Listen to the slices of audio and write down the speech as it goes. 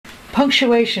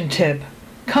Punctuation tip.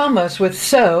 Commas with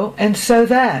so and so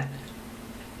that.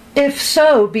 If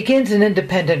so begins an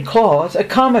independent clause, a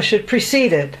comma should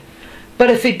precede it. But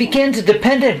if it begins a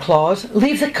dependent clause,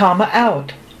 leave the comma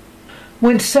out.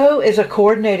 When so is a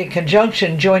coordinating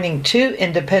conjunction joining two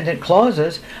independent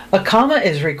clauses, a comma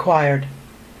is required.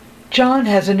 John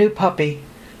has a new puppy,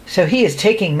 so he is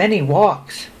taking many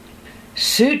walks.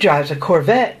 Sue drives a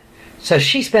Corvette, so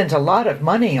she spends a lot of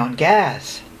money on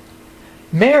gas.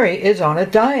 Mary is on a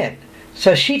diet,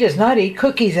 so she does not eat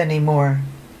cookies anymore.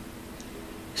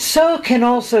 So can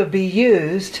also be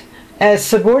used as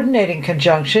subordinating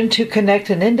conjunction to connect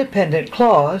an independent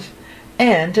clause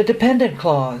and a dependent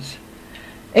clause.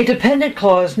 A dependent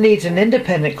clause needs an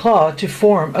independent clause to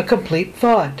form a complete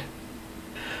thought.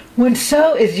 When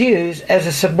so is used as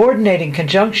a subordinating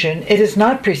conjunction, it is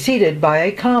not preceded by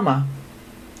a comma.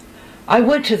 I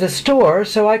went to the store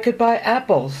so I could buy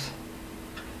apples.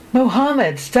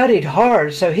 Mohammed studied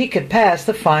hard so he could pass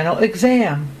the final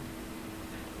exam.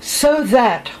 So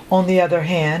that, on the other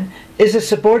hand, is a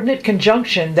subordinate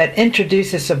conjunction that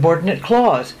introduces subordinate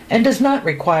clause and does not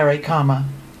require a comma.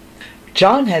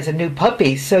 John has a new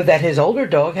puppy so that his older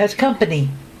dog has company.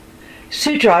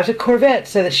 Sue drives a Corvette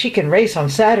so that she can race on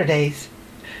Saturdays.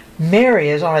 Mary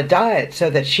is on a diet so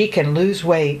that she can lose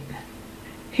weight.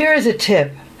 Here is a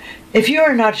tip. If you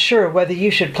are not sure whether you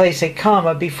should place a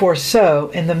comma before so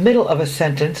in the middle of a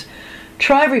sentence,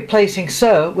 try replacing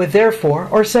so with therefore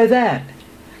or so that.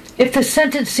 If the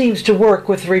sentence seems to work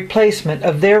with the replacement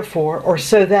of therefore or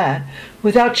so that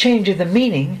without changing the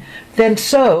meaning, then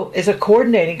so is a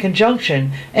coordinating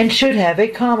conjunction and should have a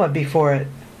comma before it.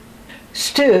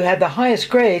 Stu had the highest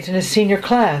grades in his senior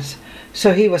class,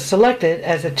 so he was selected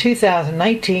as the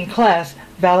 2019 class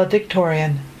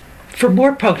valedictorian. For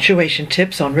more punctuation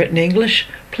tips on written English,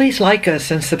 please like us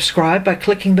and subscribe by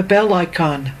clicking the bell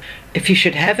icon. If you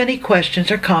should have any questions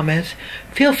or comments,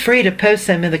 feel free to post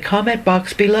them in the comment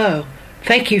box below.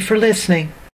 Thank you for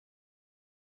listening.